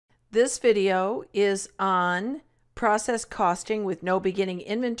This video is on process costing with no beginning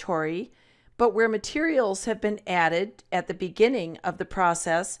inventory, but where materials have been added at the beginning of the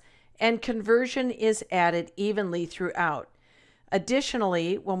process and conversion is added evenly throughout.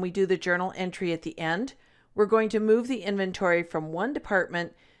 Additionally, when we do the journal entry at the end, we're going to move the inventory from one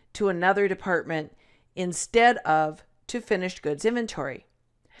department to another department instead of to finished goods inventory.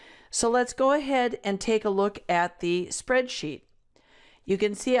 So let's go ahead and take a look at the spreadsheet. You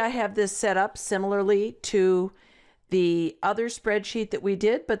can see I have this set up similarly to the other spreadsheet that we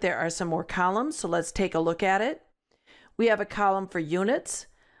did, but there are some more columns, so let's take a look at it. We have a column for units,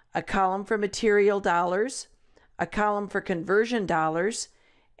 a column for material dollars, a column for conversion dollars,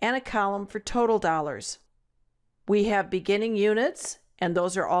 and a column for total dollars. We have beginning units, and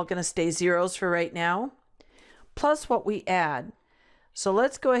those are all going to stay zeros for right now, plus what we add. So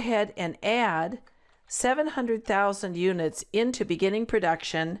let's go ahead and add 700,000 units into beginning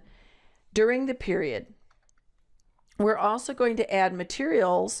production during the period. We're also going to add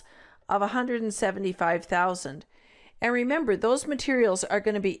materials of 175,000. And remember, those materials are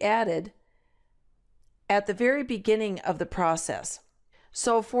going to be added at the very beginning of the process.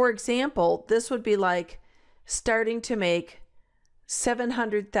 So for example, this would be like starting to make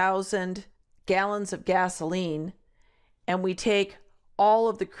 700,000 gallons of gasoline, and we take all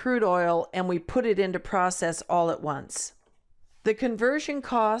of the crude oil and we put it into process all at once. The conversion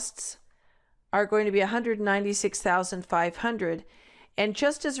costs are going to be 196,500. And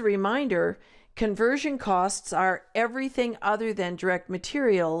just as a reminder, conversion costs are everything other than direct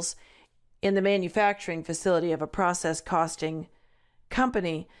materials in the manufacturing facility of a process costing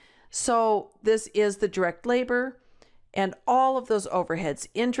company. So this is the direct labor and all of those overheads: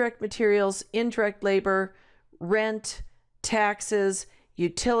 indirect materials, indirect labor, rent, taxes,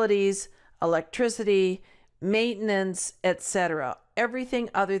 utilities, electricity, maintenance, etc. Everything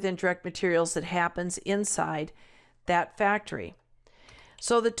other than direct materials that happens inside that factory.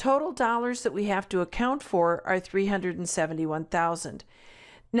 So the total dollars that we have to account for are 371,000.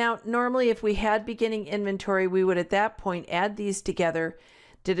 Now, normally if we had beginning inventory, we would at that point add these together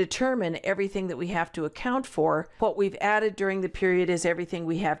to determine everything that we have to account for. What we've added during the period is everything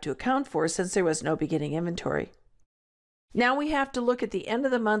we have to account for since there was no beginning inventory. Now we have to look at the end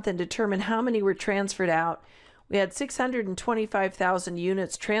of the month and determine how many were transferred out. We had 625,000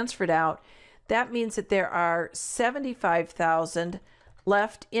 units transferred out. That means that there are 75,000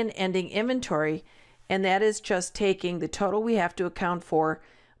 left in ending inventory, and that is just taking the total we have to account for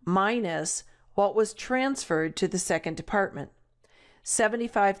minus what was transferred to the second department.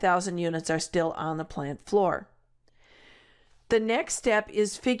 75,000 units are still on the plant floor. The next step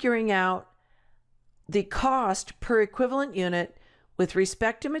is figuring out the cost per equivalent unit with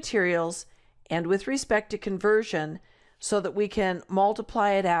respect to materials and with respect to conversion so that we can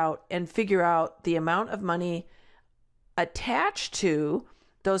multiply it out and figure out the amount of money attached to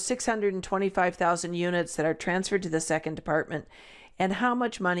those 625,000 units that are transferred to the second department and how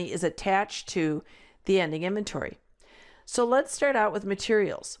much money is attached to the ending inventory. So let's start out with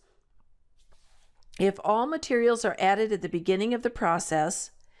materials. If all materials are added at the beginning of the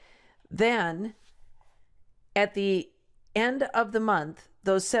process, then at the end of the month,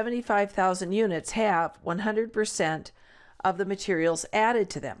 those 75,000 units have 100% of the materials added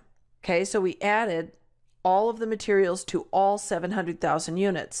to them. Okay, so we added all of the materials to all 700,000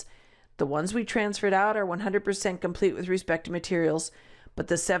 units. The ones we transferred out are 100% complete with respect to materials, but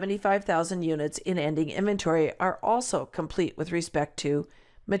the 75,000 units in ending inventory are also complete with respect to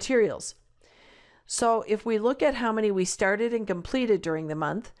materials. So if we look at how many we started and completed during the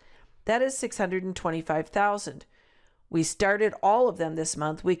month, that is 625,000. We started all of them this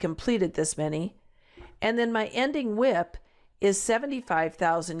month. We completed this many. And then my ending WIP is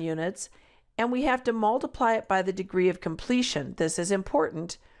 75,000 units, and we have to multiply it by the degree of completion. This is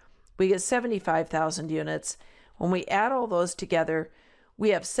important. We get 75,000 units. When we add all those together, we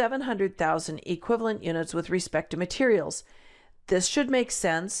have 700,000 equivalent units with respect to materials. This should make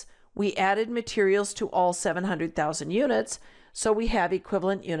sense. We added materials to all 700,000 units, so we have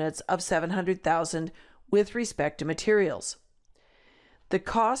equivalent units of 700,000 with respect to materials. The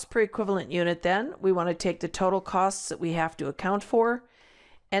cost per equivalent unit then, we want to take the total costs that we have to account for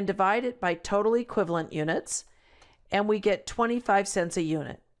and divide it by total equivalent units, and we get 25 cents a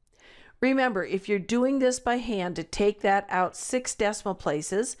unit. Remember, if you're doing this by hand, to take that out 6 decimal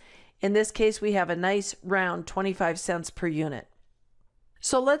places. In this case, we have a nice round 25 cents per unit.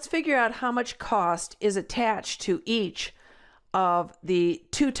 So let's figure out how much cost is attached to each of the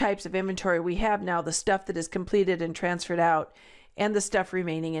 2 types of inventory we have now, the stuff that is completed and transferred out and the stuff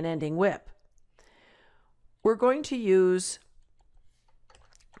remaining in ending WIP. We're going to use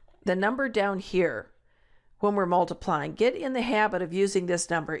the number down here, when we're multiplying, get in the habit of using this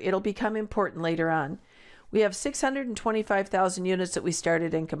number. It'll become important later on. We have 625,000 units that we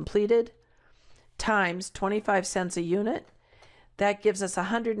started and completed times 25 cents a unit. That gives us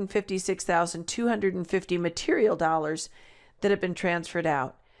 156,250 material dollars that have been transferred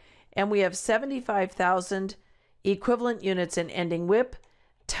out. And we have 75,000 equivalent units in ending WIP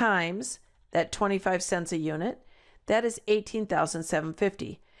times that 25 cents a unit. That is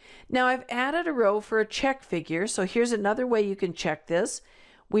 18,750. Now I've added a row for a check figure, so here's another way you can check this.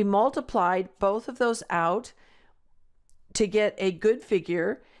 We multiplied both of those out to get a good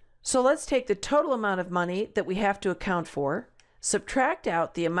figure. So let's take the total amount of money that we have to account for, subtract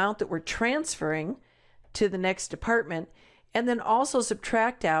out the amount that we're transferring to the next department, and then also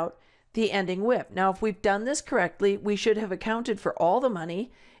subtract out the ending WIP. Now, if we've done this correctly, we should have accounted for all the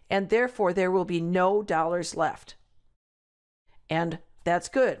money, and therefore there will be no dollars left. And that's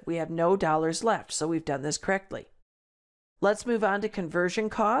good. We have no dollars left, so we've done this correctly. Let's move on to conversion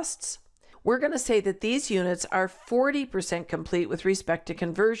costs. We're going to say that these units are 40% complete with respect to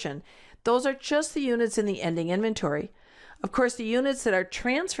conversion. Those are just the units in the ending inventory. Of course, the units that are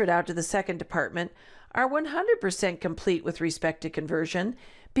transferred out to the second department are 100% complete with respect to conversion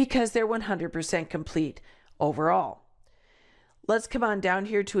because they're 100% complete overall. Let's come on down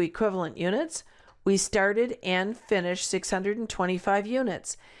here to equivalent units. We started and finished 625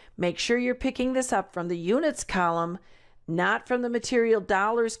 units. Make sure you're picking this up from the units column, not from the material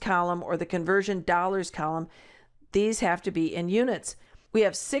dollars column or the conversion dollars column. These have to be in units. We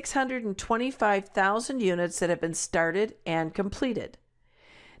have 625,000 units that have been started and completed.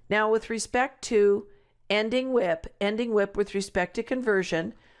 Now, with respect to ending WIP with respect to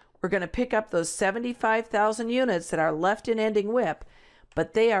conversion, we're going to pick up those 75,000 units that are left in ending WIP,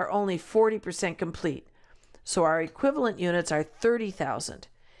 but they are only 40% complete. So our equivalent units are 30,000.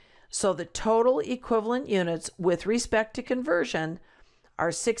 So the total equivalent units with respect to conversion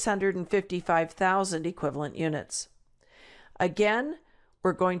are 655,000 equivalent units. Again,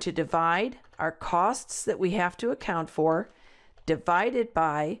 we're going to divide our costs that we have to account for, divided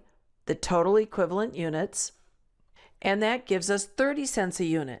by the total equivalent units, and that gives us 30 cents a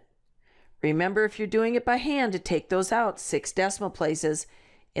unit. Remember, if you're doing it by hand, to take those out 6 decimal places.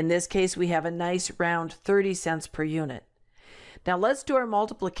 In this case, we have a nice round 30 cents per unit. Now let's do our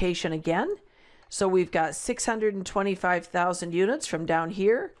multiplication again. So we've got 625,000 units from down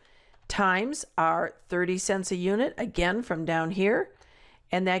here times our 30 cents a unit again from down here.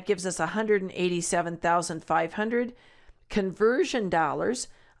 And that gives us 187,500 conversion dollars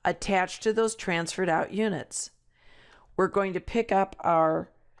attached to those transferred out units. We're going to pick up our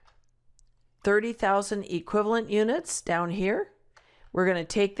 30,000 equivalent units down here. We're going to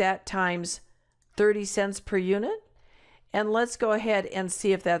take that times 30 cents per unit. And let's go ahead and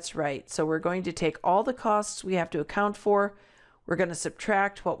see if that's right. So we're going to take all the costs we have to account for. We're going to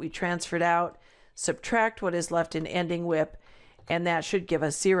subtract what we transferred out, subtract what is left in ending WIP, and that should give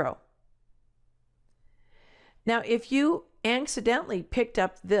us 0. Now, if you accidentally picked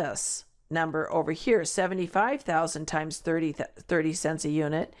up this number over here, 75,000 times 30 cents a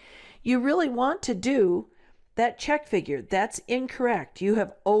unit, you really want to do that check figure. That's incorrect. You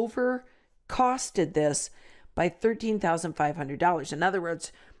have over costed this by $13,500. In other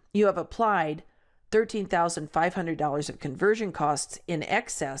words, you have applied $13,500 of conversion costs in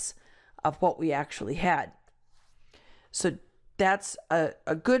excess of what we actually had. So that's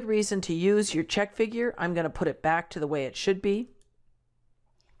a good reason to use your check figure. I'm going to put it back to the way it should be,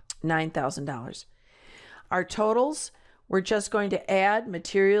 $9,000. Our totals, we're just going to add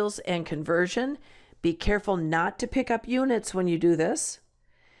materials and conversion. Be careful not to pick up units when you do this.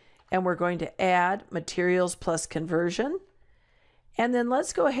 And we're going to add materials plus conversion. And then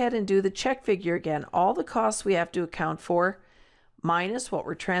let's go ahead and do the check figure again. All the costs we have to account for, minus what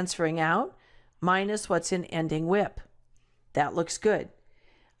we're transferring out, minus what's in ending WIP. That looks good.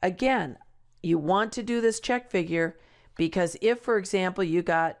 Again, you want to do this check figure because if, for example, you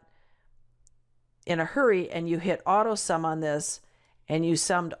got in a hurry and you hit auto sum on this and you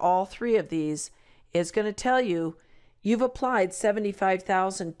summed all 3 of these, it's going to tell you you've applied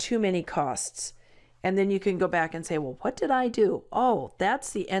 75,000 too many costs. And then you can go back and say, well, what did I do? Oh,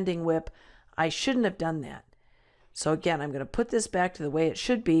 that's the ending WIP. I shouldn't have done that. So again, I'm going to put this back to the way it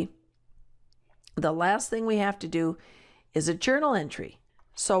should be. The last thing we have to do is a journal entry.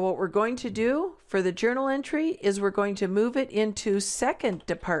 So what we're going to do for the journal entry is we're going to move it into second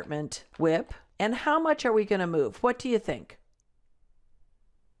department WIP. And how much are we going to move? What do you think?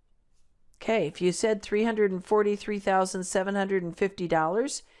 Okay, if you said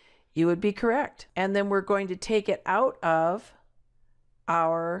 $343,750, you would be correct. And then we're going to take it out of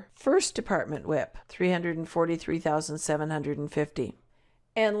our first department WIP, $343,750.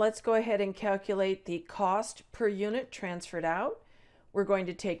 And let's go ahead and calculate the cost per unit transferred out. We're going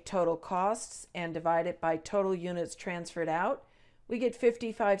to take total costs and divide it by total units transferred out. We get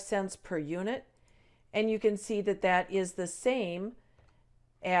 55 cents per unit. And you can see that that is the same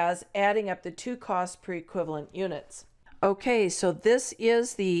as adding up the two costs per equivalent units. Okay, so this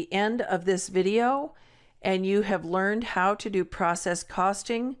is the end of this video, and you have learned how to do process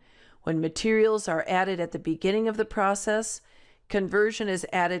costing when materials are added at the beginning of the process, conversion is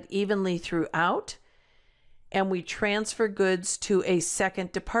added evenly throughout, and we transfer goods to a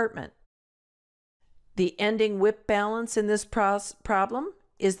second department. The ending WIP balance in this problem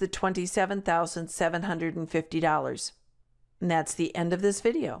is the $27,750. And that's the end of this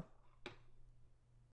video.